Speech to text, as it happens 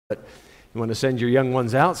You want to send your young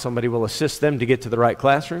ones out, somebody will assist them to get to the right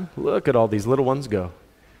classroom. Look at all these little ones go.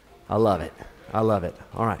 I love it. I love it.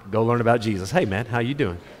 All right, go learn about Jesus. Hey, man, how you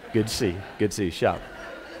doing? Good to see you. Good to see you. Shout.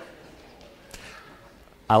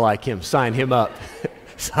 I like him. Sign him up.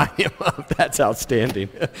 Sign him up. That's outstanding.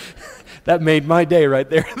 That made my day right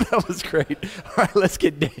there. That was great. All right, let's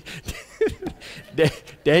get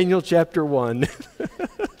Daniel chapter 1.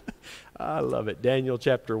 I love it. Daniel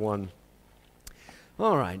chapter 1.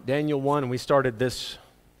 All right, Daniel 1, and we started this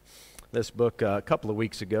book a couple of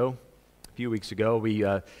weeks ago, a few weeks ago.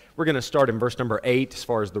 We're going to start in verse number 8 as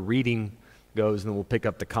far as the reading goes, and then we'll pick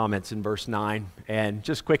up the comments in verse 9. And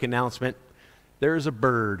just quick announcement, there's a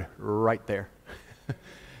bird right there.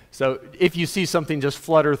 So if you see something just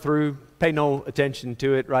flutter through, pay no attention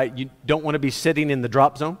to it, right? You don't want to be sitting in the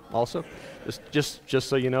drop zone also. Just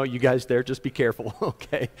so you know, you guys there, just be careful,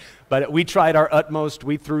 okay? But we tried our utmost.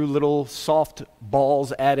 We threw little soft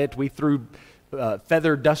balls at it. We threw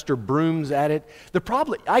feather duster brooms at it. The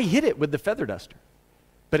problem, I hit it with the feather duster,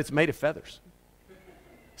 but it's made of feathers.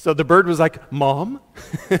 So the bird was like, "Mom,"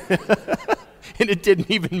 and it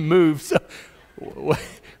didn't even move. So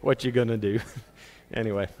what you gonna do?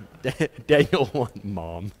 Anyway, Daniel 1,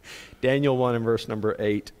 Mom. Daniel 1 and verse number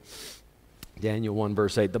 8. Daniel 1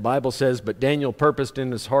 verse 8. The Bible says, "But Daniel purposed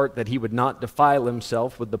in his heart that he would not defile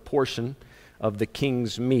himself with the portion of the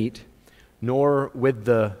king's meat, nor with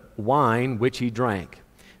the wine which he drank.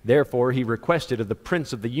 Therefore he requested of the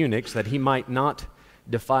prince of the eunuchs that he might not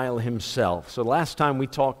defile himself." So last time we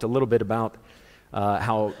talked a little bit about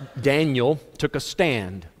how Daniel took a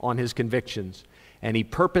stand on his convictions, and he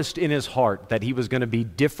purposed in his heart that he was going to be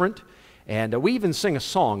different. And we even sing a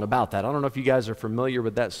song about that. I don't know if you guys are familiar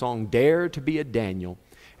with that song, "Dare to be a Daniel."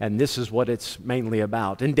 And this is what it's mainly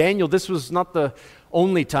about. And Daniel, this was not the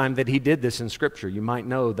only time that he did this in Scripture. You might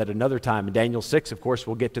know that another time, in Daniel 6, of course,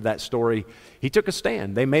 we'll get to that story, he took a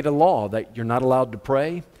stand. They made a law that you're not allowed to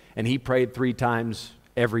pray, and he prayed 3 times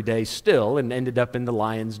every day still and ended up in the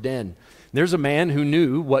lion's den. There's a man who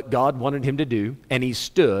knew what God wanted him to do, and he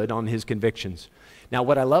stood on his convictions. Now,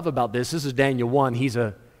 what I love about this is Daniel 1. He's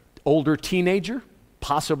a older teenager,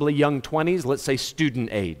 possibly young 20s, let's say student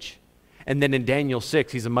age. And then in Daniel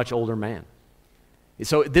 6, he's a much older man.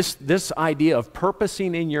 So this idea of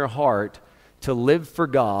purposing in your heart to live for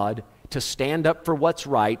God, to stand up for what's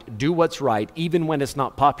right, do what's right, even when it's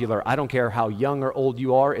not popular. I don't care how young or old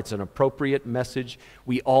you are, it's an appropriate message.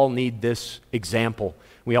 We all need this example.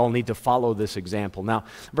 We all need to follow this example. Now,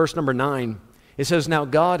 verse number 9, it says, "Now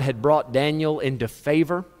God had brought Daniel into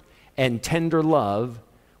favor and tender love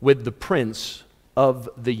with the prince of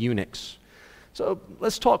the eunuchs." So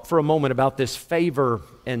let's talk for a moment about this favor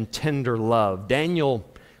and tender love. Daniel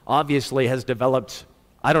obviously has developed,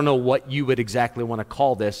 I don't know what you would exactly want to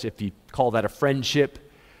call this, if you call that a friendship,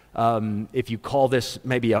 if you call this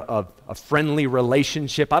maybe a friendly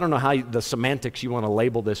relationship. I don't know how the semantics you want to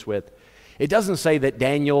label this with. It doesn't say that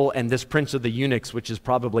Daniel and this prince of the eunuchs, which is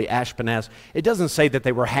probably Ashpenaz, it doesn't say that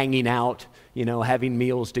they were hanging out, having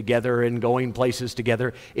meals together and going places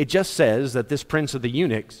together. It just says that this prince of the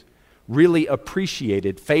eunuchs really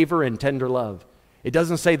appreciated favor and tender love. It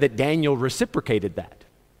doesn't say that Daniel reciprocated that.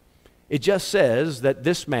 It just says that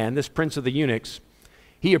this man, this prince of the eunuchs,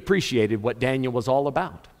 he appreciated what Daniel was all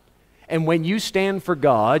about. And when you stand for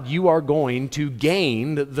God, you are going to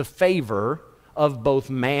gain the favor of both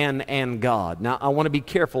man and God. Now, I want to be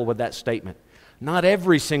careful with that statement. Not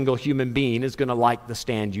every single human being is going to like the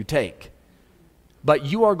stand you take. But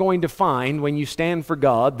you are going to find when you stand for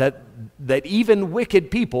God that even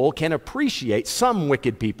wicked people can appreciate, some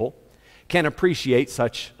wicked people can appreciate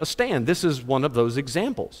such a stand. This is one of those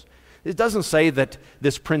examples. It doesn't say that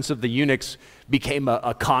this prince of the eunuchs became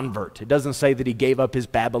a convert. It doesn't say that he gave up his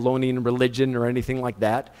Babylonian religion or anything like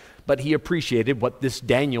that, but he appreciated what this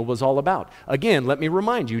Daniel was all about. Again, let me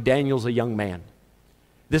remind you, Daniel's a young man.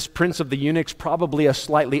 This prince of the eunuchs, probably a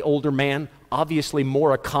slightly older man, obviously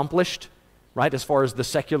more accomplished, right, as far as the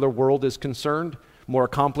secular world is concerned, more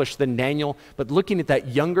accomplished than Daniel, but looking at that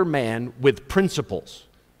younger man with principles,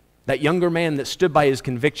 that younger man that stood by his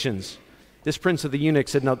convictions, this prince of the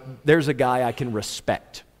eunuchs said, "No, there's a guy I can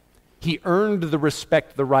respect." He earned the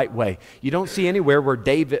respect the right way. You don't see anywhere where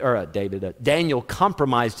Daniel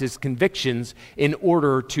compromised his convictions in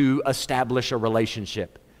order to establish a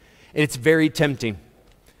relationship. And it's very tempting.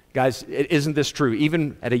 Guys, isn't this true?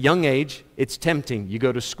 Even at a young age, it's tempting. You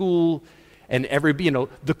go to school and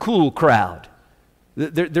the cool crowd.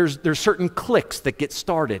 There's certain cliques that get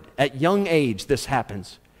started. At young age, this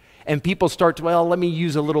happens. And people start to, let me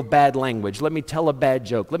use a little bad language. Let me tell a bad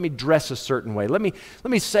joke. Let me dress a certain way. Let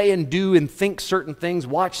me say and do and think certain things,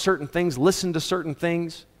 watch certain things, listen to certain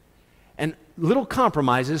things. and little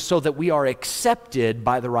compromises so that we are accepted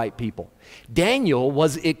by the right people. Daniel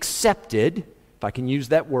was accepted, if I can use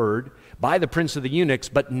that word, by the prince of the eunuchs,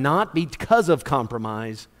 but not because of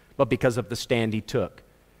compromise, but because of the stand he took.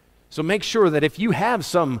 So make sure that if you have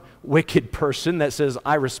some wicked person that says,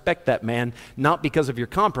 I respect that man, not because of your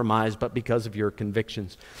compromise, but because of your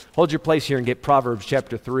convictions. Hold your place here and get Proverbs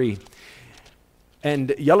chapter 3.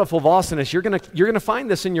 And Yellowful Vossness, you're gonna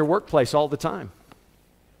find this in your workplace all the time.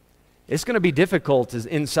 It's going to be difficult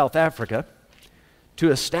in South Africa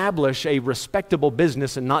to establish a respectable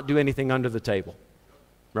business and not do anything under the table,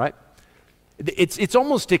 right? It's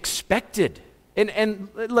almost expected. And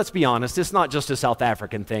let's be honest, it's not just a South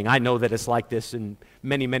African thing. I know that it's like this in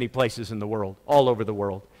many, many places in the world, all over the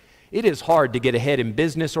world. It is hard to get ahead in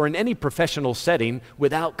business or in any professional setting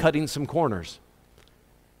without cutting some corners.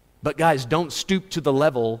 But guys, don't stoop to the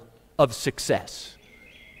level of success.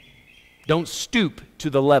 Don't stoop to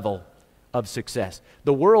the level of success.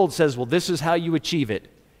 The world says, well, this is how you achieve it.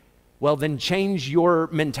 Well, then change your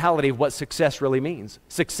mentality of what success really means.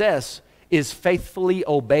 Success is faithfully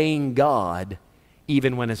obeying God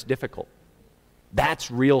even when it's difficult. That's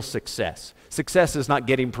real success. Success is not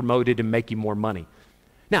getting promoted and making more money.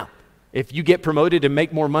 Now, if you get promoted and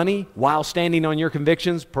make more money while standing on your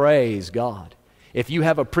convictions, praise God. If you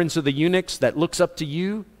have a prince of the eunuchs that looks up to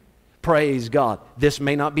you, praise God. This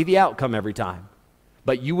may not be the outcome every time,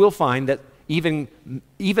 but you will find that even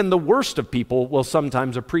the worst of people will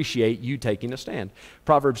sometimes appreciate you taking a stand.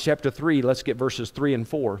 Proverbs chapter 3, let's get verses 3 and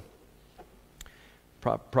 4.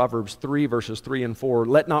 Proverbs 3, verses 3 and 4.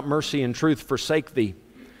 Let not mercy and truth forsake thee.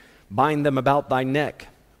 Bind them about thy neck.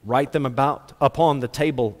 Write them upon the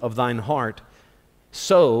table of thine heart.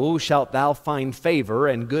 So shalt thou find favor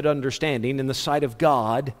and good understanding in the sight of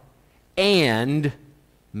God and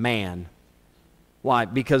man. Why?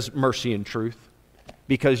 Because mercy and truth.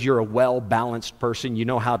 Because you're a well-balanced person. You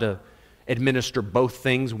know how to administer both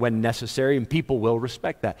things when necessary, and people will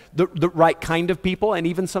respect that. The right kind of people, and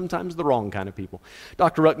even sometimes the wrong kind of people.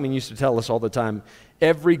 Dr. Ruckman used to tell us all the time,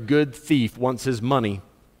 every thief wants his money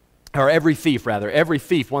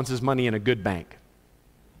in a good bank.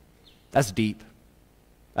 That's deep.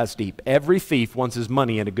 That's deep. Every thief wants his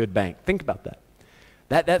money in a good bank. Think about that.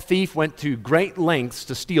 That thief went to great lengths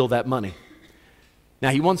to steal that money.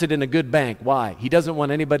 Now, he wants it in a good bank. Why? He doesn't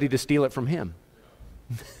want anybody to steal it from him.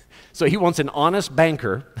 So he wants an honest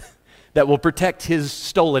banker that will protect his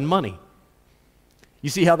stolen money. You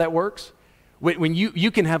see how that works? When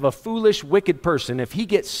you can have a foolish, wicked person, if he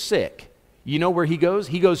gets sick, you know where he goes?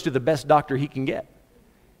 He goes to the best doctor he can get.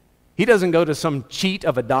 He doesn't go to some cheat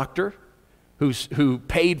of a doctor who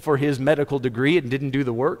paid for his medical degree and didn't do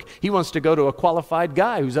the work. He wants to go to a qualified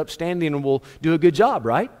guy who's upstanding and will do a good job,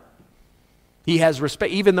 right? He has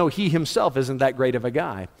respect, even though he himself isn't that great of a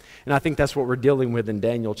guy. And I think that's what we're dealing with in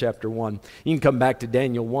Daniel chapter 1. You can come back to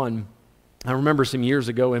Daniel 1. I remember some years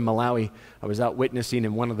ago in Malawi, I was out witnessing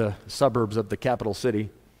in one of the suburbs of the capital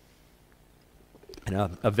city, in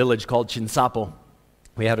a village called Chinsapo.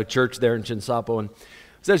 We had a church there in Chinsapo, and I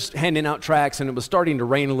was just handing out tracts, and it was starting to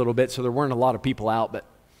rain a little bit, so there weren't a lot of people out, but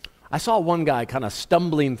I saw one guy kind of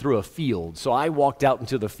stumbling through a field, so I walked out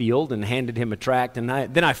into the field and handed him a tract, and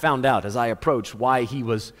then I found out as I approached why he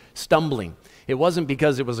was stumbling. It wasn't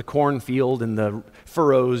because it was a cornfield and the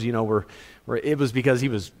furrows, were it was because he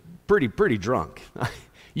was pretty drunk.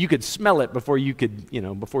 You could smell it before he could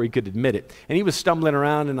admit it. And he was stumbling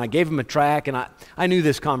around, and I gave him a tract, and I knew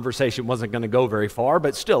this conversation wasn't going to go very far,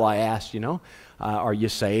 but still I asked, are you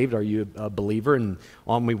saved? Are you a believer? And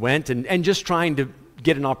on we went, and just trying to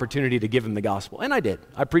get an opportunity to give him the gospel. And I did.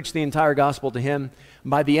 I preached the entire gospel to him.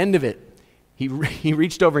 By the end of it, he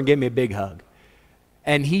reached over and gave me a big hug.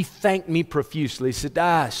 And he thanked me profusely. He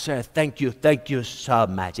said, sir, thank you so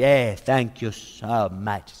much. Thank you so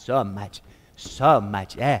much.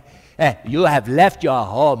 You have left your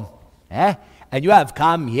home, and you have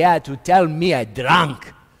come here to tell me a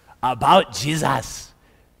drunk about Jesus.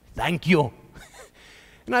 Thank you.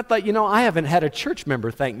 And I thought, I haven't had a church member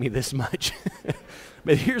thank me this much.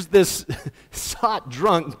 But here's this hot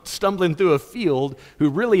drunk stumbling through a field who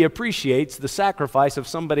really appreciates the sacrifice of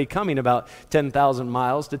somebody coming about 10,000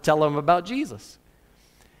 miles to tell him about Jesus.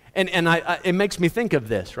 And it makes me think of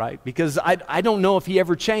this, right? Because I don't know if he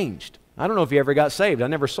ever changed. I don't know if he ever got saved. I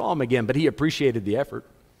never saw him again, but he appreciated the effort.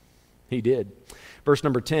 He did. Verse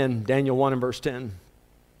number 10, Daniel 1 and verse 10.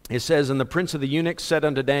 It says, And the prince of the eunuchs said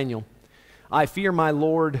unto Daniel, I fear my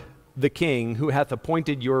lord the king, who hath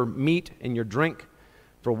appointed your meat and your drink.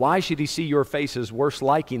 For why should he see your faces worse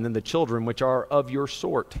liking than the children which are of your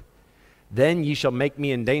sort? Then ye shall make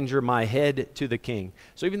me endanger my head to the king.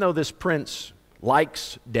 So even though this prince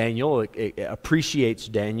likes Daniel, appreciates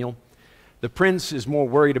Daniel. The prince is more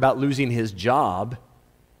worried about losing his job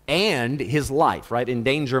and his life, right?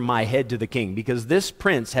 Endanger my head to the king. Because this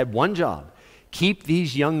prince had one job: keep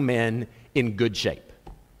these young men in good shape.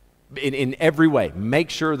 In every way. Make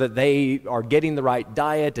sure that they are getting the right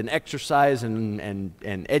diet and exercise and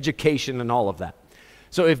education and all of that.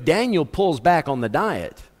 So if Daniel pulls back on the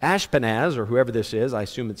diet, Ashpenaz, or whoever this is, I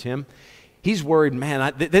assume it's him, he's worried,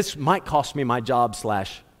 man, this might cost me my job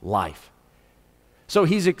 / life. So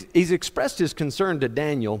he's expressed his concern to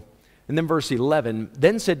Daniel. And then verse 11,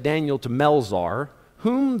 then said Daniel to Melzar,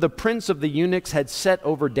 whom the prince of the eunuchs had set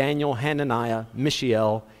over Daniel, Hananiah,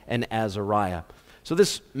 Mishael, and Azariah. So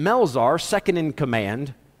this Melzar, second in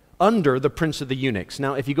command, under the prince of the eunuchs.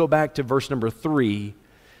 Now, if you go back to verse number 3,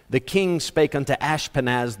 the king spake unto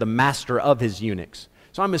Ashpenaz, the master of his eunuchs.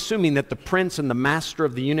 So I'm assuming that the prince and the master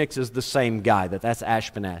of the eunuchs is the same guy, that's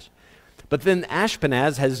Ashpenaz. But then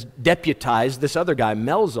Ashpenaz has deputized this other guy,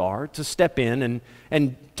 Melzar, to step in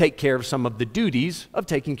and take care of some of the duties of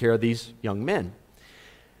taking care of these young men.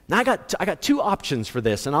 Now, I got two options for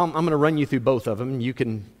this, and I'm going to run you through both of them. You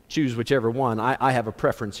can choose whichever one. I have a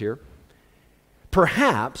preference here.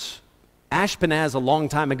 Perhaps Ashpenaz a long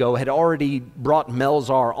time ago had already brought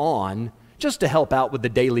Melzar on just to help out with the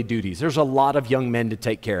daily duties. There's a lot of young men to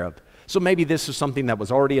take care of. So maybe this is something that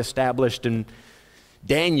was already established, and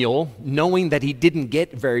Daniel, knowing that he didn't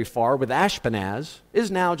get very far with Ashpenaz,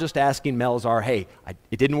 is now just asking Melzar, hey,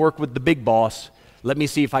 it didn't work with the big boss. Let me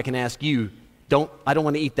see if I can ask you. I don't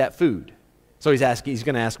want to eat that food. So he's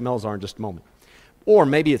going to ask Melzar in just a moment. Or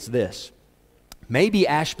maybe it's this. Maybe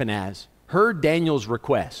Ashpenaz heard Daniel's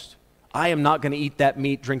request. I am not going to eat that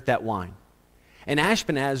meat, drink that wine. And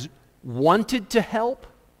Ashpenaz wanted to help,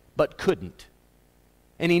 but couldn't.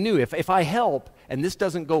 And he knew if I help and this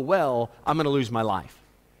doesn't go well, I'm going to lose my life.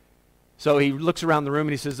 So he looks around the room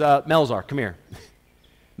and he says, Melzar, come here.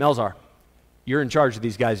 Melzar, you're in charge of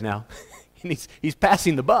these guys now. And he's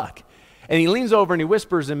passing the buck. And he leans over and he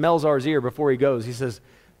whispers in Melzar's ear before he goes. He says,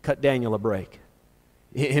 cut Daniel a break.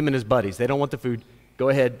 Him and his buddies, they don't want the food. Go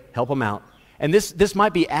ahead, help them out. And this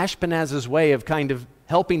might be Ashpenaz's way of kind of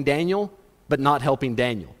helping Daniel, but not helping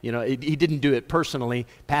Daniel. You know, he didn't do it personally,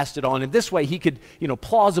 passed it on. And this way he could,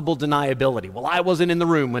 plausible deniability. Well, I wasn't in the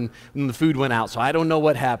room when the food went out, so I don't know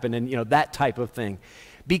what happened, and, that type of thing.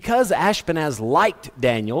 Because Ashpenaz liked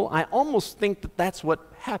Daniel, I almost think that that's what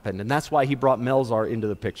happened, and that's why he brought Melzar into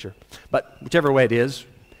the picture. But whichever way it is,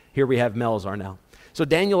 here we have Melzar now. So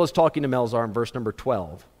Daniel is talking to Melzar in verse number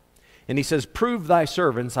 12. And he says, prove thy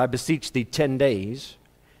servants, I beseech thee, 10 days.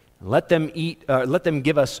 Let them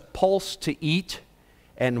give us pulse to eat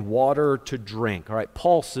and water to drink. All right,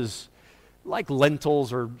 pulse is like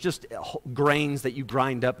lentils or just grains that you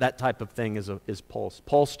grind up. That type of thing is pulse.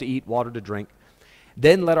 Pulse to eat, water to drink.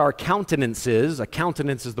 Then let our countenances, a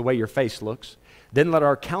countenance is the way your face looks. Then let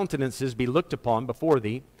our countenances be looked upon before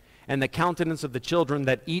thee, and the countenance of the children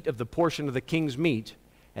that eat of the portion of the king's meat,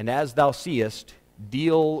 and as thou seest,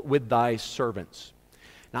 deal with thy servants.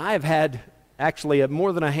 Now I have had actually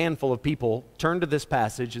more than a handful of people turn to this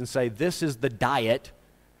passage and say, this is the diet,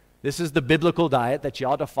 this is the biblical diet that you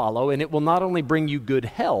ought to follow, and it will not only bring you good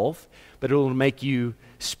health, but it will make you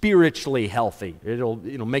spiritually healthy. It'll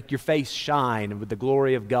make your face shine with the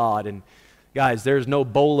glory of God. And guys, there's no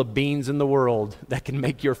bowl of beans in the world that can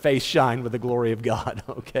make your face shine with the glory of God,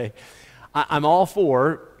 okay? I'm all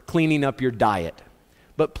for cleaning up your diet.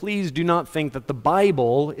 But please do not think that the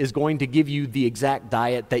Bible is going to give you the exact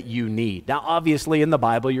diet that you need. Now, obviously, in the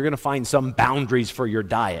Bible, you're going to find some boundaries for your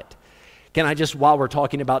diet. Can I just, while we're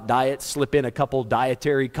talking about diet, slip in a couple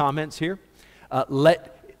dietary comments here?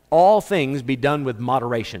 Let all things be done with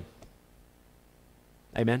moderation.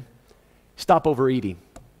 Amen? Stop overeating.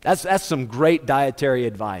 That's some great dietary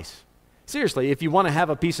advice. Seriously, if you want to have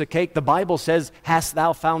a piece of cake, the Bible says, hast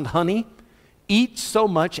thou found honey? Eat so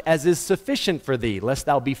much as is sufficient for thee, lest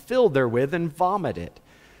thou be filled therewith and vomit it.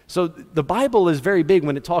 So the Bible is very big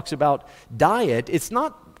when it talks about diet.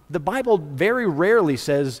 The Bible very rarely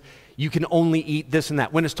says you can only eat this and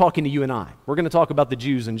that when it's talking to you and I. We're going to talk about the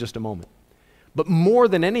Jews in just a moment. But more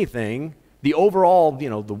than anything, the overall,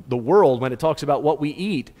 the world, when it talks about what we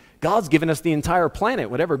eat, God's given us the entire planet.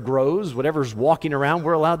 Whatever grows, whatever's walking around,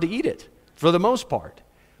 we're allowed to eat it for the most part.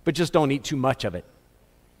 But just don't eat too much of it.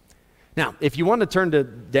 Now, if you want to turn to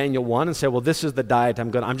Daniel 1 and say, well, this is the diet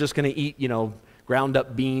I'm just going to eat, ground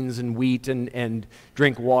up beans and wheat and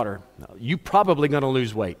drink water, you're probably going to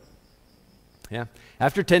lose weight. Yeah.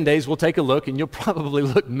 After 10 days, we'll take a look, and you'll probably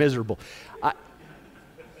look miserable.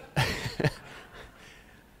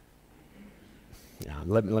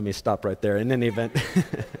 Let me stop right there. In any event,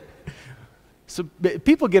 So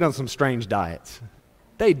people get on some strange diets.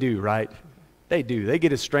 They do, right? They do. They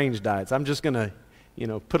get a strange diets. I'm just going to,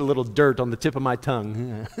 put a little dirt on the tip of my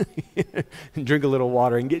tongue and drink a little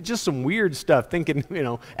water and get just some weird stuff thinking,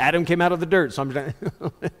 Adam came out of the dirt. So I'm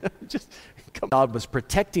just, God was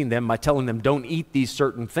protecting them by telling them don't eat these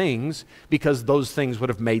certain things because those things would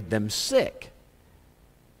have made them sick.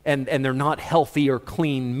 And they're not healthy or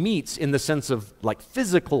clean meats in the sense of like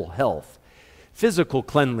physical health, physical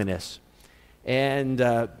cleanliness. And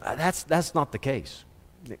that's not the case.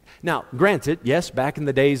 Now, granted, yes, back in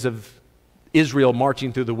the days of Israel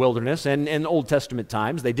marching through the wilderness and Old Testament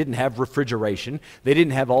times, they didn't have refrigeration. They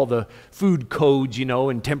didn't have all the food codes,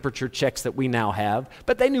 and temperature checks that we now have,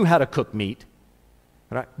 but they knew how to cook meat.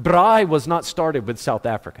 Right? Braai was not started with South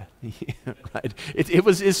Africa. Right?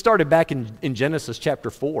 It started back in Genesis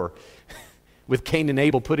chapter 4 with Cain and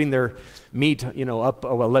Abel putting their meat, up,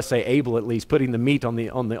 well, let's say Abel at least, putting the meat on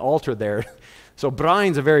the altar there. So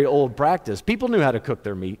braaiing's a very old practice. People knew how to cook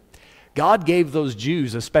their meat. God gave those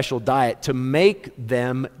Jews a special diet to make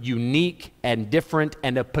them unique and different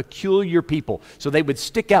and a peculiar people, so they would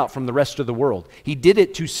stick out from the rest of the world. He did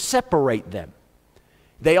it to separate them.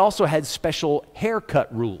 They also had special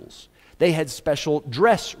haircut rules. They had special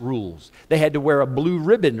dress rules. They had to wear a blue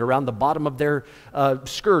ribbon around the bottom of their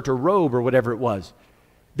skirt or robe or whatever it was.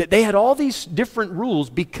 They had all these different rules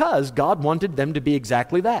because God wanted them to be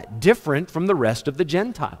exactly that, different from the rest of the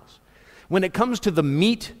Gentiles. When it comes to the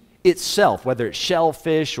meat itself, whether it's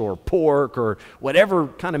shellfish or pork or whatever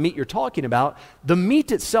kind of meat you're talking about, the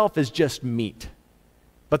meat itself is just meat.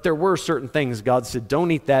 But there were certain things God said,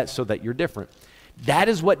 don't eat that so that you're different. That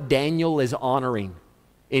is what Daniel is honoring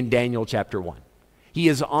in Daniel chapter 1. He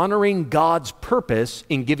is honoring God's purpose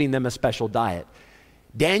in giving them a special diet.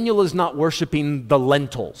 Daniel is not worshiping the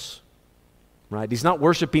lentils, right? He's not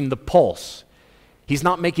worshiping the pulse. He's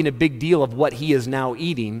not making a big deal of what he is now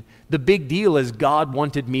eating. The big deal is God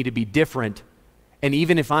wanted me to be different. And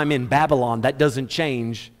even if I'm in Babylon, that doesn't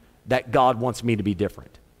change that God wants me to be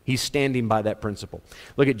different. He's standing by that principle.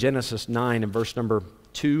 Look at Genesis 9 and verse number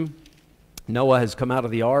 2. Noah has come out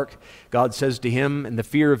of the ark. God says to him, and the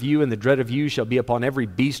fear of you and the dread of you shall be upon every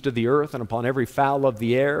beast of the earth and upon every fowl of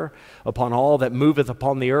the air, upon all that moveth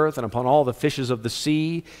upon the earth and upon all the fishes of the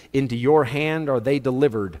sea. Into your hand are they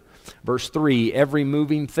delivered. Verse 3, every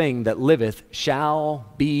moving thing that liveth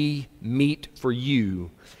shall be meat for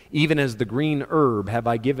you. Even as the green herb have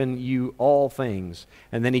I given you all things.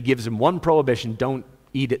 And then he gives him one prohibition, don't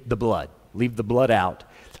eat the blood. Leave the blood out.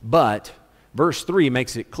 But verse 3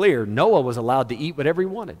 makes it clear Noah was allowed to eat whatever he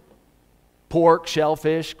wanted. Pork,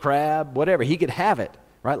 shellfish, crab, whatever. He could have it,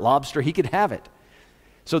 right? Lobster, he could have it.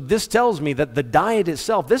 So this tells me that the diet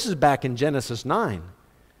itself, this is back in Genesis 9.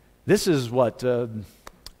 This is what,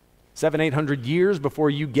 700-800 years before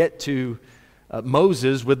you get to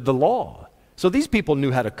Moses with the law. So these people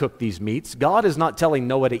knew how to cook these meats. God is not telling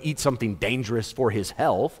Noah to eat something dangerous for his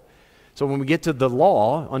health. So when we get to the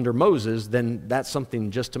law under Moses, then that's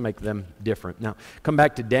something just to make them different. Now, come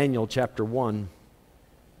back to Daniel chapter 1.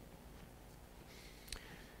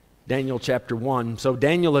 Daniel chapter 1. So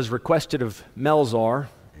Daniel has requested of Melzar,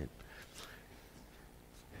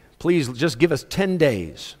 please just give us 10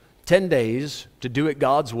 days. 10 days to do it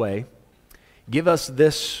God's way. Give us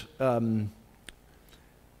this, I want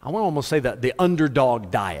to almost say that the underdog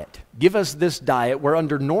diet. Give us this diet where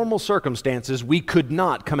under normal circumstances we could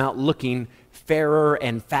not come out looking fairer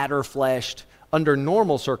and fatter fleshed. Under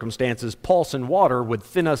normal circumstances, pulse and water would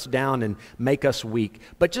thin us down and make us weak.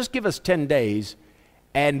 But just give us 10 days.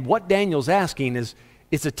 And what Daniel's asking is,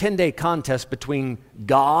 it's a 10-day contest between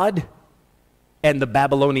God and the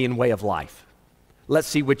Babylonian way of life. Let's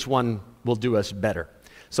see which one will do us better.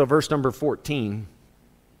 So verse number 14,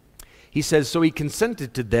 he says, so he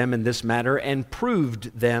consented to them in this matter and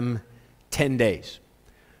proved them 10 days.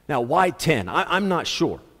 Now, why 10? I'm not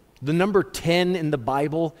sure. The number 10 in the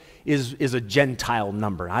Bible is a Gentile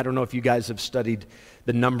number. I don't know if you guys have studied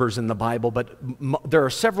the numbers in the Bible, but there are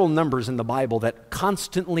several numbers in the Bible that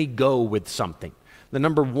constantly go with something. The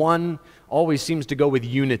number 1 always seems to go with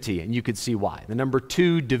unity, and you could see why. The number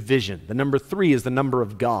 2, division. The number 3 is the number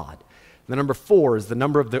of God. The number 4 is the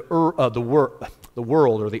number of the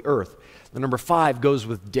world or the earth. The number 5 goes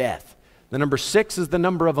with death. The number 6 is the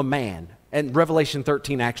number of a man, and Revelation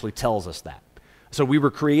 13 actually tells us that. So we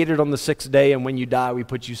were created on the 6th day, and when you die, we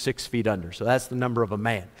put you 6 feet under. So that's the number of a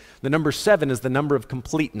man. The number 7 is the number of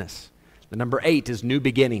completeness. The number 8 is new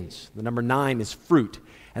beginnings. The number 9 is fruit.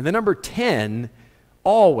 And the number 10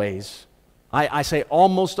 always, I say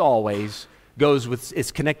almost always, goes with,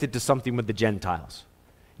 it's connected to something with the Gentiles.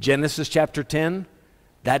 Genesis chapter 10,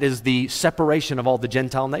 That is the separation of all the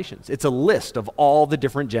Gentile nations. It's a list of all the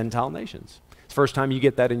different Gentile nations. It's the first time you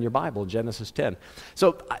get that in your Bible, Genesis 10.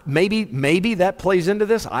 So maybe that plays into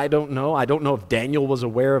this. I don't know. I don't know if Daniel was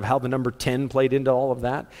aware of how the number 10 played into all of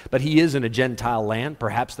that. But he is in a Gentile land.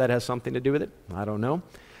 Perhaps that has something to do with it. I don't know.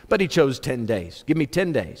 But he chose 10 days. Give me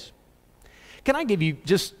 10 days. Can I give you,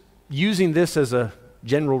 just using this as a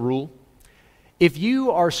general rule, if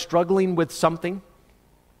you are struggling with something,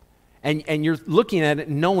 and you're looking at it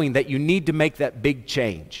knowing that you need to make that big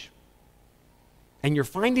change, and you're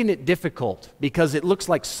finding it difficult because it looks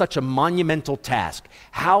like such a monumental task.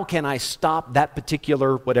 How can I stop that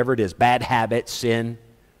particular, whatever it is, bad habit, sin?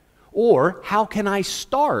 Or how can I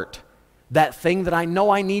start that thing that I know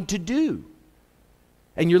I need to do?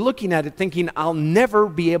 And you're looking at it thinking, I'll never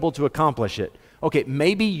be able to accomplish it. Okay,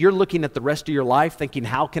 maybe you're looking at the rest of your life thinking,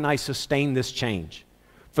 how can I sustain this change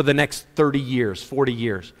for the next 30 years, 40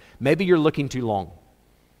 years? Maybe you're looking too long.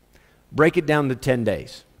 Break it down to 10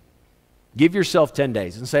 days. Give yourself 10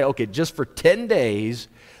 days and say, okay, just for 10 days,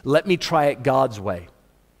 let me try it God's way.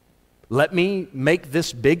 Let me make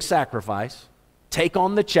this big sacrifice, take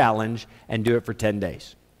on the challenge, and do it for 10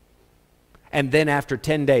 days. And then after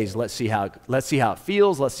 10 days, let's see how it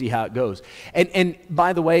feels, let's see how it goes. And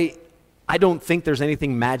by the way, I don't think there's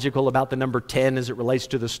anything magical about the number 10 as it relates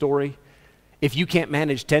to the story. If you can't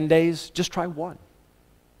manage 10 days, just try one.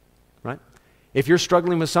 Right? If you're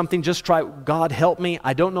struggling with something, just try, God help me.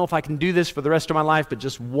 I don't know if I can do this for the rest of my life, but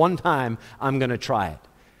just one time I'm going to try it.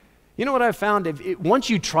 You know what I've found? Once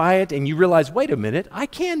you try it and you realize, wait a minute, I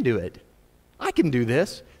can do it. I can do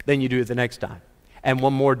this. Then you do it the next time. And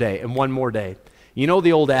one more day, and one more day. You know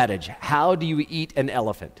the old adage, how do you eat an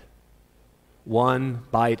elephant? One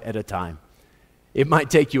bite at a time. It might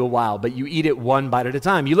take you a while, but you eat it one bite at a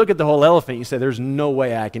time. You look at the whole elephant, you say, there's no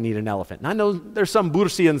way I can eat an elephant. And I know there's some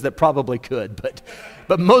Bursians that probably could,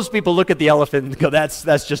 but most people look at the elephant and go, that's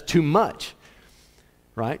just too much,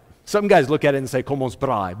 right? Some guys look at it and say, como es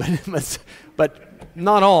brai, but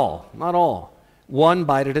not all. One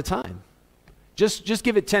bite at a time. Just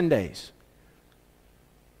give it 10 days.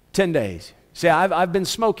 10 days. Say, I've been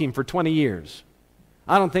smoking for 20 years.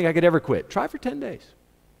 I don't think I could ever quit. Try for 10 days.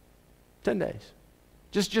 10 days.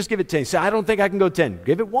 Just give it 10. Say, I don't think I can go 10.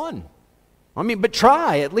 Give it 1. But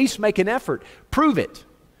try. At least make an effort. Prove it.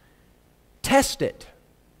 Test it.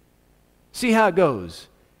 See how it goes.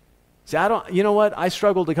 Say, you know what? I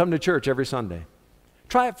struggle to come to church every Sunday.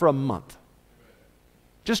 Try it for a month.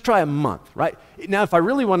 Just try a month, right? Now, if I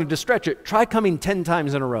really wanted to stretch it, try coming 10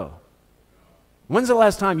 times in a row. When's the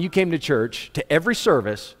last time you came to church, to every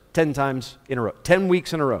service, 10 times in a row? 10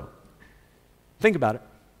 weeks in a row. Think about it.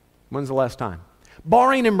 When's the last time?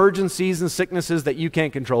 Barring emergencies and sicknesses that you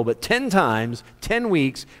can't control, but 10 times, 10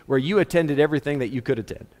 weeks where you attended everything that you could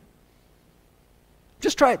attend.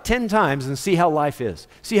 Just try it 10 times and see how life is.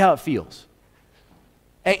 See how it feels.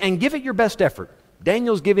 And give it your best effort.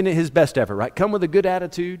 Daniel's giving it his best effort, right? Come with a good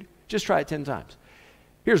attitude. Just try it 10 times.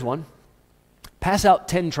 Here's one. Pass out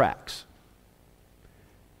 10 tracts.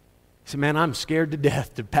 Say, man, I'm scared to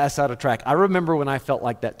death to pass out a tract. I remember when I felt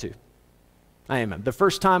like that too. I am. The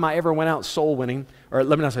first time I ever went out soul winning, or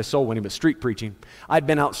let me not say soul winning, but street preaching, I'd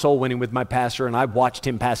been out soul winning with my pastor, and I watched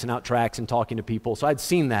him passing out tracts and talking to people, so I'd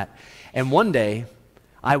seen that. And one day,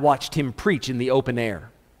 I watched him preach in the open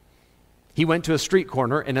air. He went to a street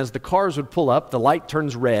corner, and as the cars would pull up, the light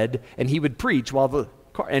turns red, and he would preach while the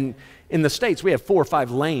car, and in the States, we have 4 or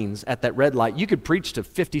 5 lanes at that red light. You could preach to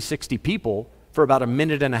 50, 60 people for about a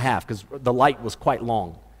minute and a half, because the light was quite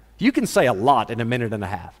long. You can say a lot in a minute and a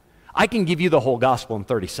half. I can give you the whole gospel in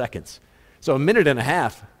 30 seconds. So a minute and a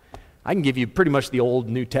half, I can give you pretty much the Old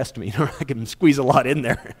New Testament. I can squeeze a lot in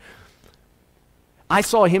there. I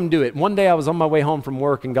saw him do it. One day I was on my way home from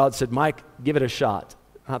work, and God said, Mike, give it a shot.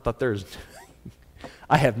 I thought,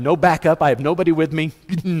 I have no backup. I have nobody with me.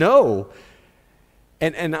 No.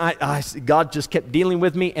 And God just kept dealing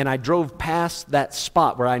with me, and I drove past that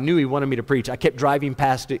spot where I knew he wanted me to preach. I kept driving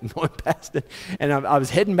past it and going past it, and I was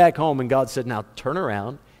heading back home, and God said, now turn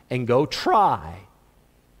around and go try.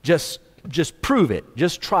 Just prove it.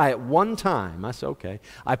 Just try it one time. I said, okay.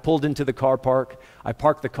 I pulled into the car park. I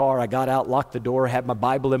parked the car. I got out, locked the door, had my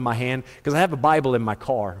Bible in my hand, because I have a Bible in my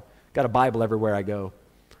car. Got a Bible everywhere I go.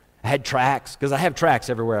 I had tracts, because I have tracts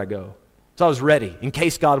everywhere I go. So I was ready in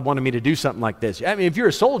case God wanted me to do something like this. I mean, if you're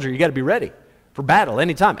a soldier, you got to be ready for battle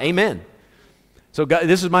anytime. Amen. So God,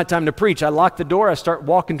 this is my time to preach. I locked the door. I start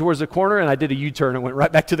walking towards the corner, and I did a U-turn and went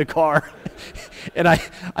right back to the car. And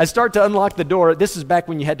I start to unlock the door. This is back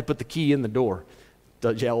when you had to put the key in the door.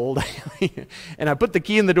 Yeah, old. And I put the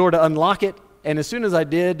key in the door to unlock it. And as soon as I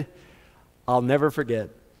did, I'll never forget.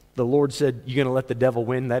 the Lord said, "You going to let the devil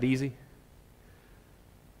win that easy?"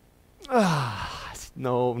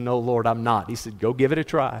 No, Lord, I'm not. He said, "Go give it a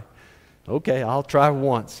try." Okay, I'll try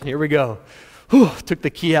once. Here we go. Whew, took the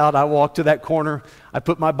key out. I walked to that corner. I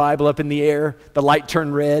put my Bible up in the air. The light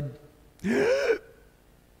turned red. I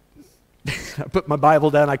put my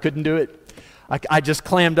Bible down. I couldn't do it. I just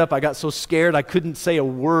clammed up. I got so scared I couldn't say a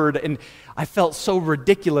word. And I felt so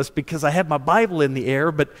ridiculous because I had my Bible in the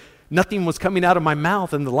air, but nothing was coming out of my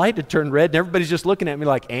mouth, and the light had turned red, and everybody's just looking at me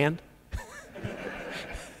like, "And?"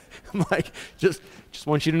 I'm like, just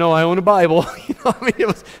want you to know I own a Bible. It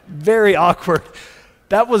was very awkward.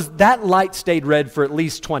 That light stayed red for at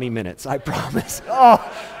least 20 minutes, I promise. Oh,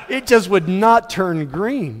 it just would not turn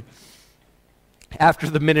green. After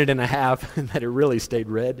the minute and a half that it really stayed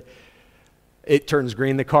red, it turns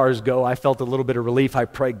green, the cars go. I felt a little bit of relief. I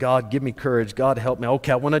prayed, "God, give me courage. God, help me.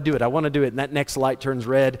 Okay, I want to do it. And that next light turns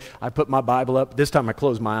red. I put my Bible up. This time I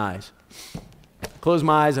closed my eyes. Closed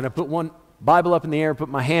my eyes, and I put one Bible up in the air, put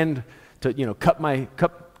my hand to, cup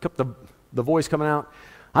the voice coming out.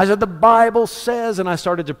 I said, "The Bible says," and I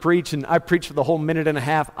started to preach, and I preached for the whole minute and a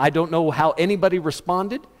half. I don't know how anybody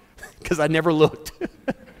responded because I never looked.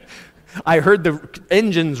 I heard the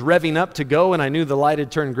engines revving up to go, and I knew the light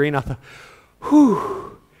had turned green. I thought,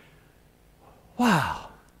 whew, wow,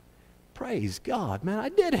 praise God, man, I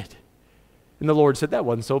did it. And the Lord said, "That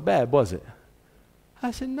wasn't so bad, was it?"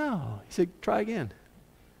 I said, "No." He said, "Try again."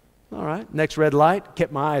 All right, next red light,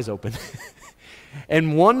 kept my eyes open.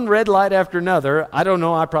 And one red light after another, I don't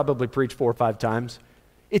know, I probably preached 4 or 5 times.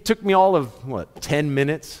 It took me all of, 10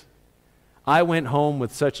 minutes? I went home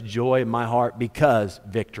with such joy in my heart because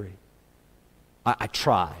victory. I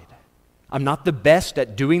tried. I'm not the best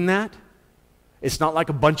at doing that. It's not like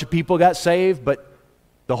a bunch of people got saved, but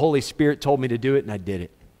the Holy Spirit told me to do it, and I did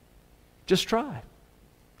it. Just try.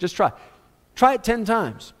 Just try. Try it 10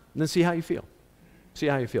 times, and then see how you feel. See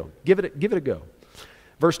how you feel. Give it a go.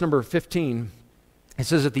 Verse number 15, it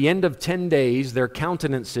says, "At the end of 10 days, their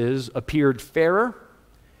countenances appeared fairer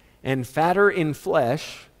and fatter in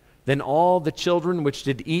flesh than all the children which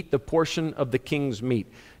did eat the portion of the king's meat."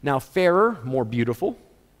 Now, fairer, more beautiful,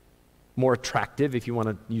 more attractive, if you want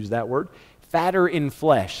to use that word. Fatter in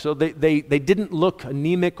flesh. So they didn't look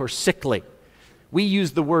anemic or sickly. We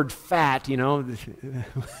use the word fat,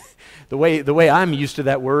 the way I'm used to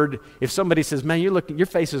that word. If somebody says, "Man, your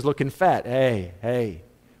face is looking fat." Hey,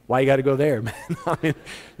 why you got to go there, man? I mean,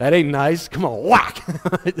 that ain't nice. Come on, whack.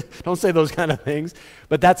 Don't say those kind of things.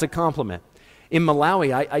 But that's a compliment. In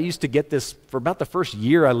Malawi, I used to get this for about the first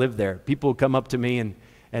year I lived there. People would come up to me, and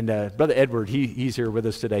Brother Edward, he's here with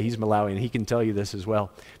us today. He's Malawi, and he can tell you this as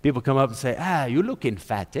well. People come up and say, "You looking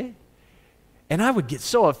fat, eh?" And I would get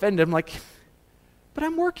so offended. I'm like, "But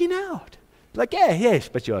I'm working out." Like, "Yeah, yes,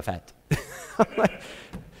 but you're fat."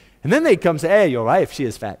 And then they come say, "Hey, your wife, she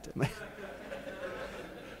is fat." I'm like,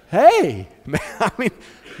 hey, man, I mean,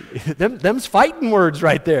 them's fighting words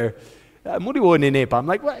right there. I'm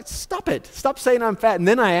like, "What? Stop it. Stop saying I'm fat." And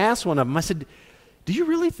then I asked one of them, I said, "Do you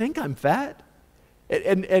really think I'm fat?"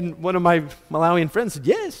 And one of my Malawian friends said,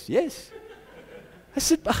 yes. I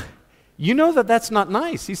said, "You know that's not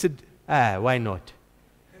nice." He said, "Why not?"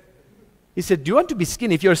 He said, "Do you want to be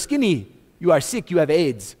skinny? If you're skinny, you are sick, you have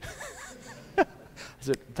AIDS." I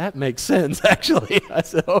said, "That makes sense, actually." I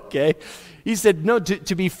said, "Okay." He said, "No,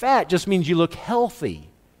 to be fat just means you look healthy."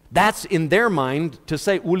 That's in their mind. To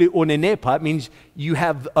say uli onenepa means you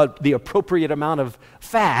have the appropriate amount of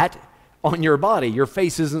fat on your body. Your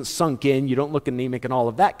face isn't sunk in, you don't look anemic and all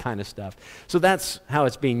of that kind of stuff. So that's how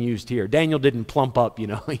it's being used here. Daniel didn't plump up,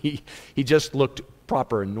 he just looked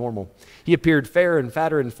proper and normal. He appeared fairer and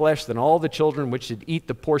fatter in flesh than all the children which did eat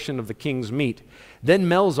the portion of the king's meat. Then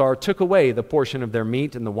Melzar took away the portion of their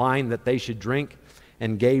meat and the wine that they should drink,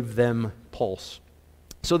 and gave them pulse.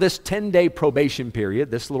 So this 10-day probation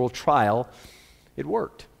period, this little trial, it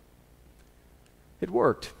worked. It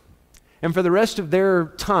worked. And for the rest of their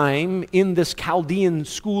time in this Chaldean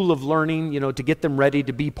school of learning, to get them ready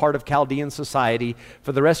to be part of Chaldean society,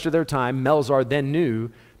 for the rest of their time, Melzar then knew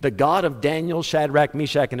the God of Daniel, Shadrach,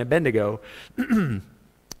 Meshach, and Abednego,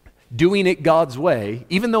 doing it God's way.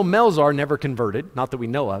 Even though Melzar never converted, not that we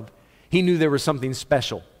know of, he knew there was something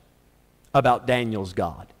special about Daniel's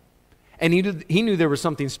God. And he knew there was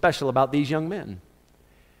something special about these young men.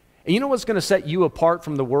 And you know what's going to set you apart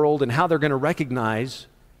from the world and how they're going to recognize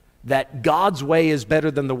that God's way is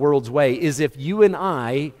better than the world's way is if you and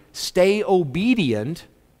I stay obedient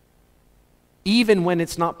even when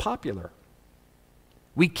it's not popular.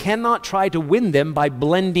 We cannot try to win them by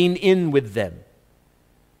blending in with them.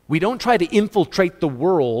 We don't try to infiltrate the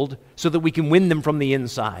world so that we can win them from the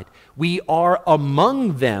inside. We are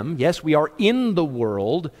among them. Yes, we are in the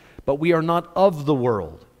world, but we are not of the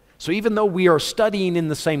world. So even though we are studying in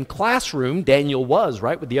the same classroom, Daniel was,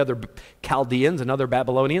 right, with the other Chaldeans and other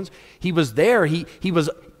Babylonians, he was there, he was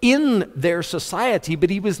in their society, but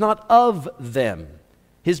he was not of them.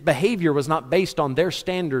 His behavior was not based on their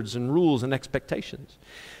standards and rules and expectations.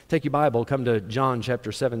 Take your Bible, come to John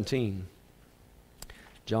chapter 17.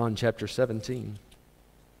 John chapter 17.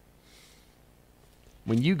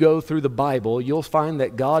 When you go through the Bible, you'll find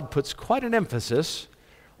that God puts quite an emphasis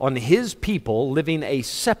on His people living a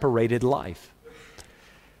separated life.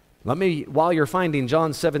 While you're finding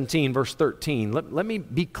John 17, verse 13, let me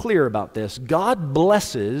be clear about this. God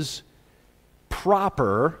blesses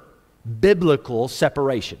proper biblical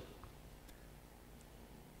separation.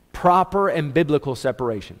 Proper and biblical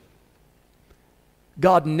separation.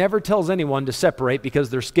 God never tells anyone to separate because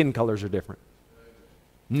their skin colors are different.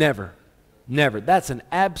 Never. Never. That's an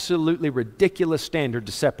absolutely ridiculous standard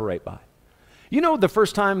to separate by. You know the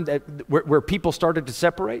first time that where people started to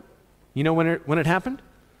separate? You know when it happened?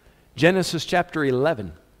 Genesis chapter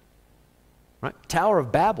 11. Right? Tower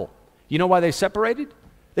of Babel. You know why they separated?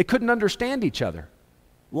 They couldn't understand each other.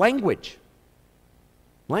 Language.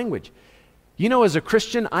 You know, as a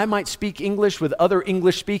Christian, I might speak English with other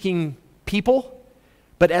English-speaking people,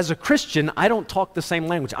 but as a Christian, I don't talk the same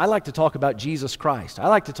language. I like to talk about Jesus Christ. I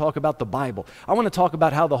like to talk about the Bible. I want to talk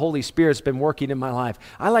about how the Holy Spirit's been working in my life.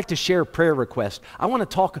 I like to share prayer requests. I want to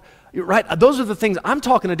talk, right? Those are the things, I'm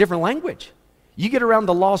talking a different language. You get around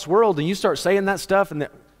the lost world and you start saying that stuff and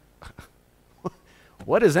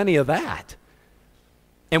what is any of that?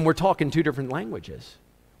 And we're talking two different languages.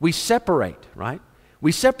 We separate, right?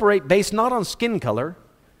 We separate based not on skin color.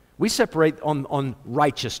 We separate on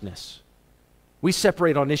righteousness. We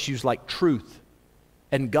separate on issues like truth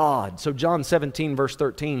and God. So John 17, verse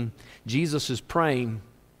 13, Jesus is praying.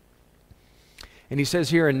 And he says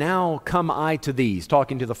here, "And now come I to these,"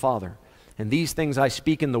 talking to the Father, "and these things I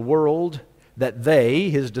speak in the world, that they,"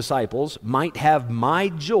 his disciples, "might have my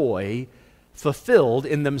joy fulfilled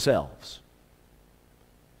in themselves."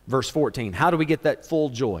 Verse 14, how do we get that full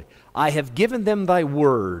joy? "I have given them thy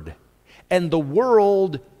word, and the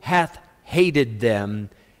world hath hated them,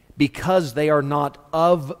 because they are not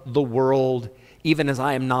of the world, even as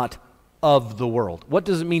I am not of the world." What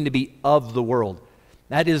does it mean to be of the world?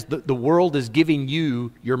 That is, the world is giving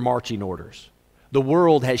you your marching orders. The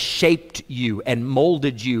world has shaped you and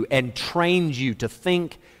molded you and trained you to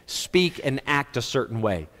think, speak, and act a certain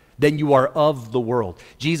way. Then you are of the world.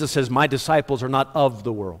 Jesus says, "My disciples are not of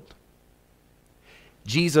the world."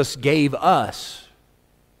 Jesus gave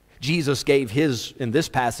his, in this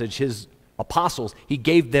passage, his apostles, he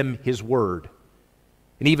gave them his word.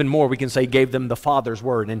 And even more, we can say gave them the Father's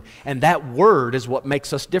word. And that word is what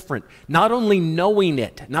makes us different. Not only knowing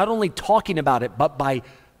it, not only talking about it, but by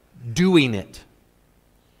doing it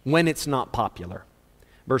when it's not popular.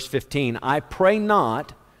 Verse 15, "I pray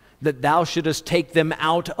not that thou shouldest take them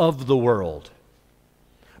out of the world,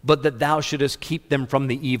 but that thou shouldest keep them from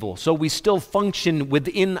the evil." So we still function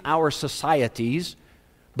within our societies,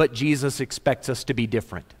 but Jesus expects us to be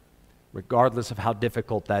different, regardless of how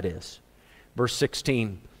difficult that is. Verse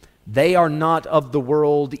 16, "They are not of the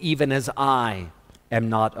world, even as I am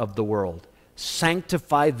not of the world.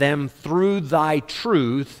 Sanctify them through thy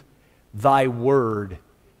truth. Thy word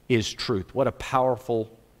is truth." What a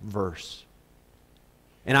powerful verse.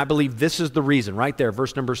 And I believe this is the reason, right there,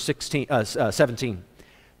 verse number 17.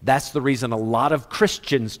 That's the reason a lot of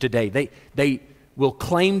Christians today, they will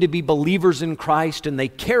claim to be believers in Christ and they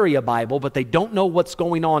carry a Bible, but they don't know what's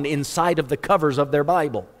going on inside of the covers of their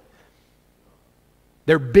Bible.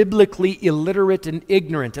 They're biblically illiterate and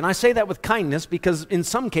ignorant. And I say that with kindness because in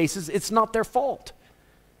some cases it's not their fault.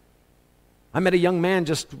 I met a young man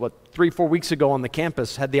just, 3-4 weeks ago on the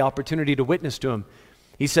campus, had the opportunity to witness to him.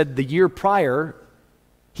 He said the year prior,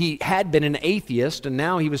 he had been an atheist, and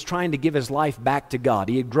now he was trying to give his life back to God.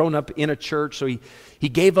 He had grown up in a church, so he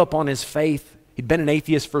gave up on his faith. He'd been an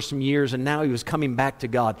atheist for some years, and now he was coming back to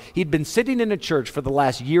God. He'd been sitting in a church for the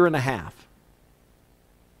last year and a half,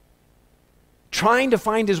 trying to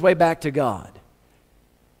find his way back to God.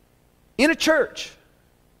 In a church,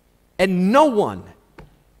 and no one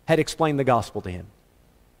had explained the gospel to him.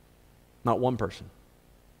 Not one person.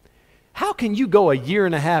 How can you go a year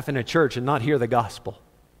and a half in a church and not hear the gospel?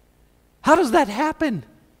 How does that happen?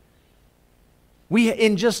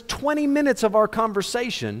 In just 20 minutes of our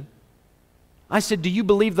conversation, I said, "Do you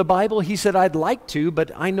believe the Bible?" He said, "I'd like to,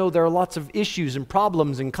 but I know there are lots of issues and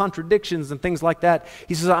problems and contradictions and things like that."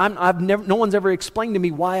 He says, no one's ever explained to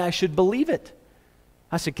me why I should believe it.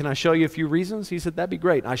 I said, can I show you a few reasons? He said, that'd be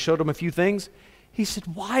great. I showed him a few things. He said,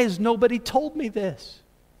 why has nobody told me this?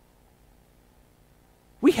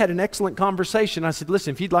 We had an excellent conversation. I said,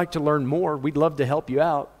 listen, if you'd like to learn more, we'd love to help you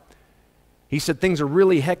out. He said, things are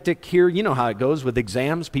really hectic here. You know how it goes with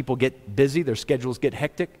exams. People get busy. Their schedules get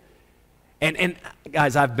hectic. And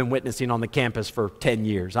guys, I've been witnessing on the campus for 10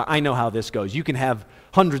 years. I know how this goes. You can have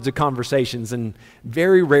hundreds of conversations, and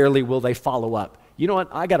very rarely will they follow up. You know what?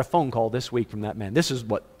 I got a phone call this week from that man. This is,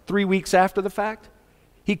 3 weeks after the fact?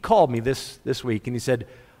 He called me this week, and he said,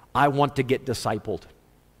 I want to get discipled.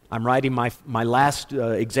 I'm writing my last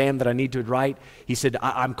exam that I need to write. He said,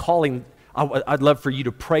 I'm calling. I'd love for you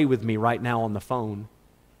to pray with me right now on the phone.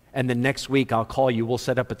 And then next week I'll call you. We'll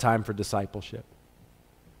set up a time for discipleship.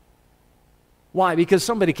 Why? Because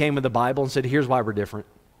somebody came with the Bible and said, here's why we're different.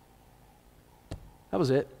 That was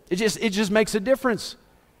it. It just makes a difference.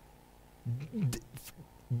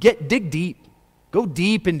 Dig deep. Go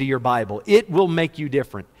deep into your Bible. It will make you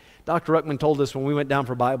different. Dr. Ruckman told us when we went down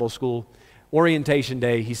for Bible school, orientation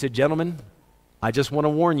day, he said, gentlemen, I just want to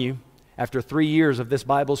warn you, after 3 years of this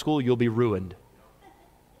Bible school, you'll be ruined.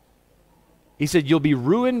 He said, you'll be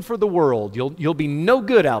ruined for the world. You'll be no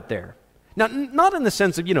good out there. Now, not in the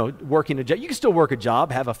sense of, working a job. You can still work a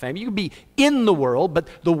job, have a family. You can be in the world, but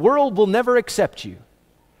the world will never accept you.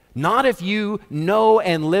 Not if you know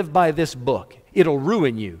and live by this book. It'll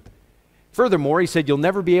ruin you. Furthermore, he said, you'll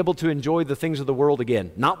never be able to enjoy the things of the world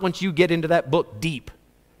again. Not once you get into that book deep.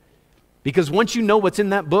 Because once you know what's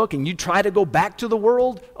in that book and you try to go back to the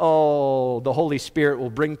world, the Holy Spirit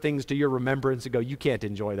will bring things to your remembrance and go, you can't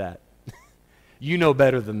enjoy that. You know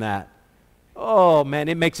better than that. Oh, man,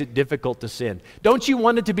 it makes it difficult to sin. Don't you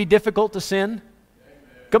want it to be difficult to sin? Amen.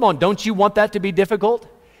 Come on, don't you want that to be difficult?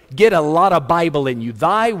 Get a lot of Bible in you.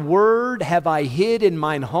 Thy word have I hid in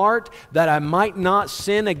mine heart that I might not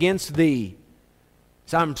sin against thee.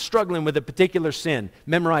 So I'm struggling with a particular sin.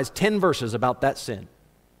 Memorize 10 verses about that sin.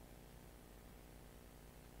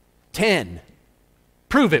 10.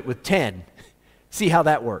 Prove it with 10. See how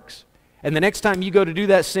that works. And the next time you go to do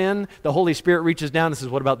that sin, the Holy Spirit reaches down and says,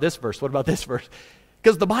 what about this verse? What about this verse?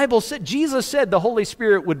 Because the Bible said, Jesus said the Holy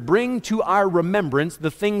Spirit would bring to our remembrance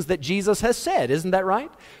the things that Jesus has said. Isn't that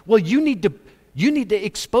right? Well, you need to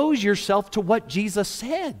expose yourself to what Jesus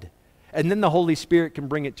said. And then the Holy Spirit can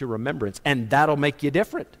bring it to remembrance. And that'll make you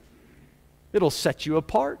different. It'll set you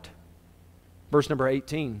apart. Verse number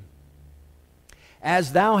 18.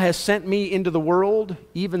 As thou hast sent me into the world,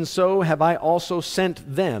 even so have I also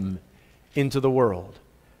sent them into the world.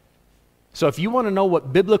 So if you want to know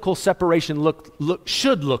what biblical separation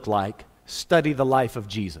should look like, study the life of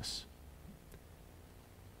Jesus.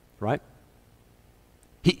 Right?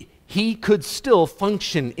 He could still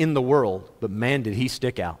function in the world, but man, did he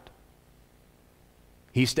stick out.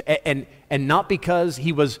 And not because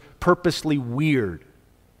he was purposely weird.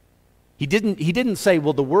 He didn't say,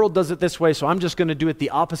 well, the world does it this way, so I'm just going to do it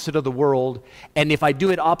the opposite of the world, and if I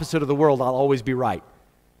do it opposite of the world, I'll always be right.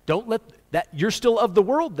 Don't let that, you're still of the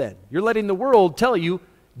world then. You're letting the world tell you,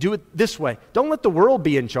 do it this way. Don't let the world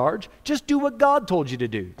be in charge. Just do what God told you to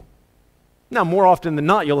do. Now, more often than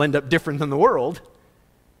not, you'll end up different than the world.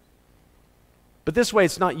 But this way,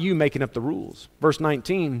 it's not you making up the rules. Verse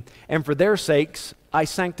 19, and for their sakes I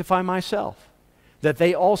sanctify myself, that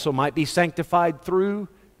they also might be sanctified through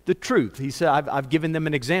the truth. He said, I've given them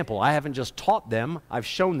an example. I haven't just taught them, I've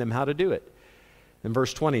shown them how to do it. And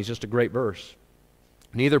verse 20 is just a great verse.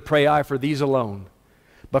 Neither pray I for these alone,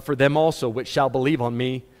 but for them also which shall believe on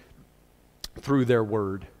me through their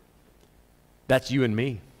word. That's you and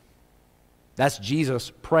me. That's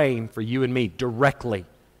Jesus praying for you and me directly.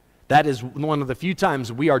 That is one of the few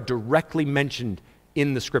times we are directly mentioned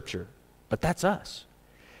in the Scripture. But that's us.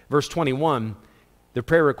 Verse 21, the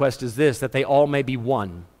prayer request is this, that they all may be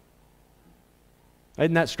one.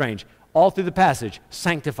 Isn't that strange? All through the passage,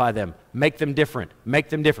 sanctify them, make them different,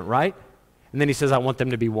 right? And then he says, I want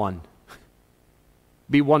them to be one.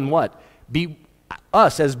 Be one what? Be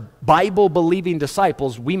us as Bible-believing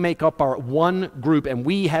disciples, we make up our one group, and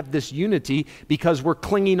we have this unity because we're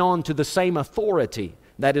clinging on to the same authority.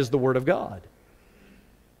 That is the Word of God.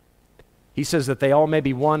 He says that they all may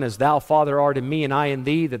be one as thou, Father, art in me and I in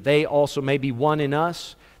thee, that they also may be one in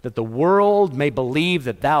us, that the world may believe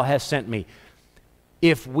that thou hast sent me.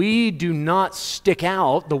 If we do not stick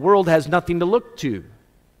out, the world has nothing to look to.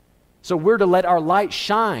 So we're to let our light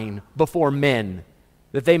shine before men,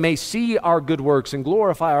 that they may see our good works and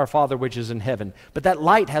glorify our Father which is in heaven. But that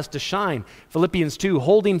light has to shine. Philippians 2,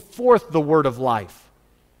 holding forth the word of life.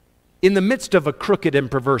 In the midst of a crooked and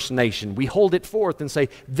perverse nation, we hold it forth and say,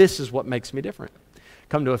 this is what makes me different.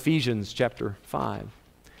 Come to Ephesians chapter 5.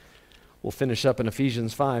 We'll finish up in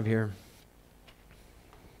Ephesians 5 here.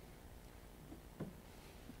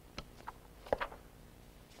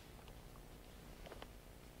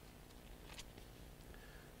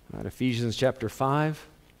 All right, Ephesians chapter 5,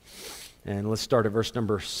 and let's start at verse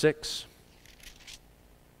number 6.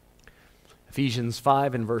 Ephesians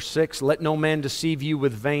 5 and verse 6, "Let no man deceive you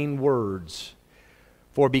with vain words,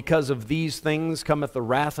 for because of these things cometh the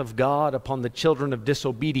wrath of God upon the children of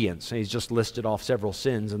disobedience." And he's just listed off several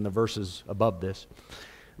sins in the verses above this.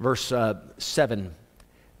 Verse 7,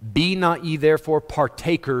 "Be not ye therefore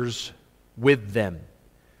partakers with them.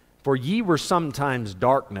 For ye were sometimes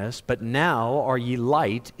darkness, but now are ye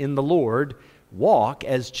light in the Lord. Walk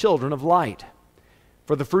as children of light.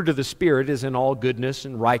 For the fruit of the Spirit is in all goodness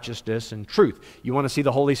and righteousness and truth." You want to see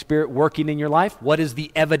the Holy Spirit working in your life? What is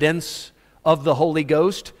the evidence of the Holy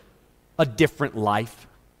Ghost? A different life.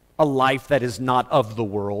 A life that is not of the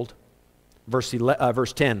world. Verse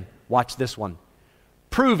 10, watch this one.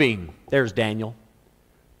 "Proving," there's Daniel,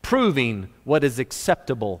 "proving what is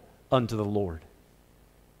acceptable unto the Lord."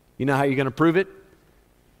 You know how you're going to prove it?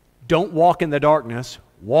 Don't walk in the darkness.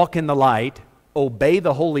 Walk in the light. Obey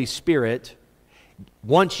the Holy Spirit.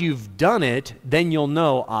 Once you've done it, then you'll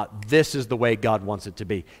know, this is the way God wants it to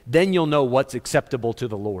be. Then you'll know what's acceptable to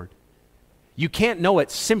the Lord. You can't know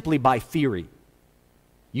it simply by theory.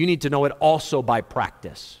 You need to know it also by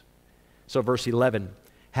practice. So verse 11,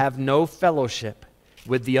 "Have no fellowship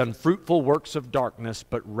with the unfruitful works of darkness,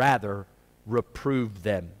 but rather reprove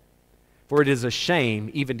them. For it is a shame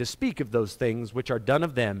even to speak of those things which are done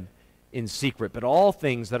of them in secret. But all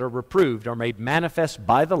things that are reproved are made manifest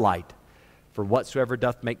by the light. For whatsoever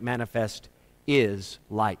doth make manifest is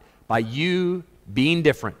light." By you being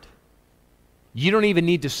different, you don't even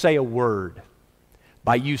need to say a word.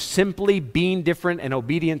 By you simply being different and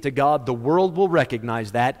obedient to God, the world will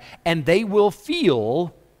recognize that, and they will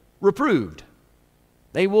feel reproved.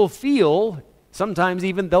 They will feel, sometimes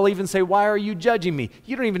even they'll even say, "Why are you judging me?"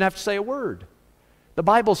 You don't even have to say a word. The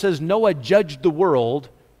Bible says Noah judged the world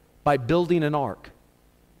by building an ark.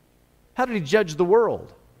 How did he judge the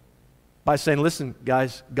world? By saying, "Listen,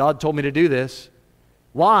 guys, God told me to do this."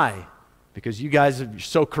 Why? Because you guys are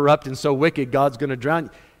so corrupt and so wicked, God's going to drown you.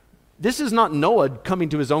 This is not Noah coming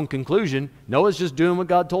to his own conclusion. Noah's just doing what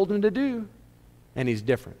God told him to do. And he's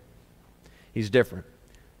different. He's different.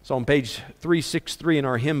 So on page 363 in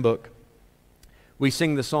our hymn book, we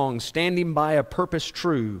sing the song, "Standing by a purpose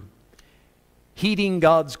true, heeding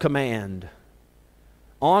God's command.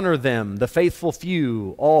 Honor them, the faithful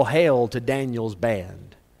few, all hail to Daniel's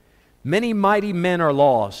band. Many mighty men are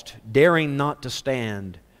lost, daring not to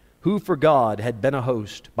stand, who for God had been a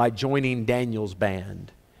host by joining Daniel's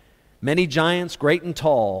band. Many giants, great and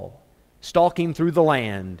tall, stalking through the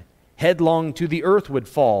land, headlong to the earth would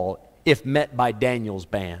fall if met by Daniel's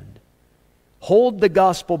band. Hold the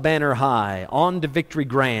gospel banner high, on to victory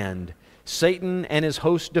grand, Satan and his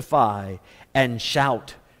host defy, and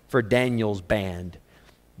shout for Daniel's band.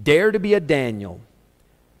 Dare to be a Daniel,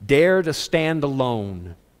 dare to stand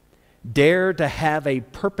alone, dare to have a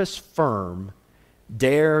purpose firm,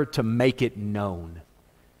 dare to make it known."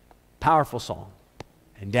 Powerful song.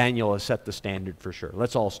 And Daniel has set the standard for sure.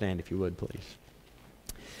 Let's all stand if you would, please.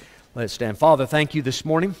 Let's stand. Father, thank you this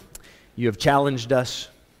morning. You have challenged us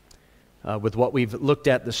with what we've looked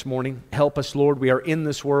at this morning. Help us, Lord. We are in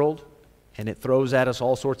this world, and it throws at us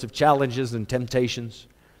all sorts of challenges and temptations.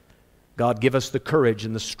 God, give us the courage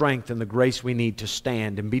and the strength and the grace we need to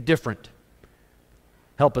stand and be different.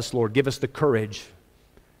 Help us, Lord. Give us the courage.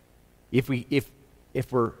 If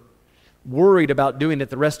we're worried about doing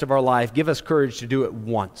it the rest of our life, give us courage to do it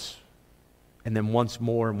once. And then once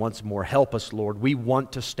more and once more. Help us, Lord. We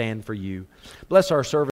want to stand for you. Bless our service.